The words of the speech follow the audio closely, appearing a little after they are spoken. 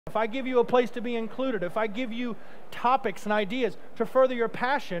if I give you a place to be included, if I give you topics and ideas to further your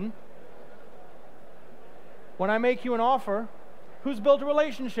passion, when I make you an offer, who's built a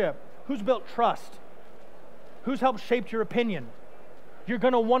relationship? Who's built trust? Who's helped shape your opinion? You're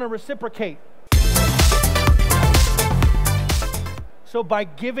going to want to reciprocate. So by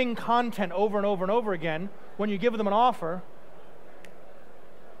giving content over and over and over again, when you give them an offer,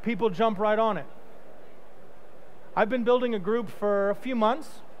 people jump right on it. I've been building a group for a few months.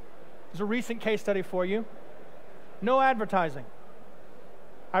 There's a recent case study for you. No advertising.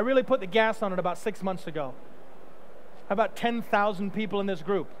 I really put the gas on it about 6 months ago. About 10,000 people in this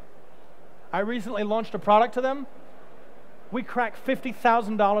group. I recently launched a product to them. We cracked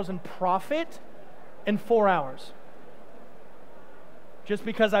 $50,000 in profit in 4 hours. Just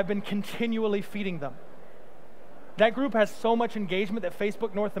because I've been continually feeding them. That group has so much engagement that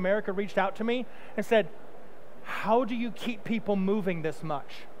Facebook North America reached out to me and said, how do you keep people moving this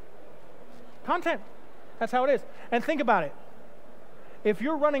much? Content. That's how it is. And think about it. If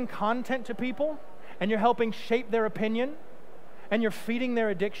you're running content to people and you're helping shape their opinion and you're feeding their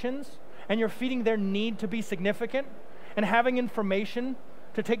addictions and you're feeding their need to be significant and having information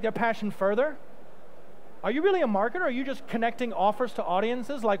to take their passion further, are you really a marketer? Are you just connecting offers to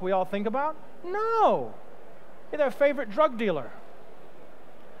audiences like we all think about? No. You're their favorite drug dealer.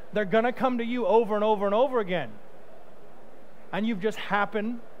 They're going to come to you over and over and over again. And you've just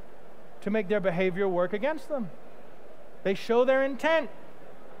happened to make their behavior work against them. They show their intent.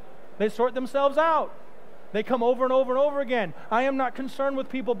 They sort themselves out. They come over and over and over again. I am not concerned with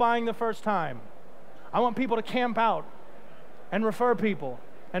people buying the first time. I want people to camp out and refer people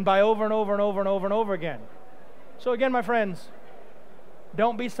and buy over and over and over and over and over again. So again, my friends,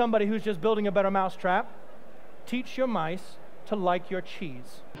 don't be somebody who's just building a better mousetrap. Teach your mice to like your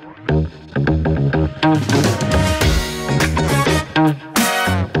cheese.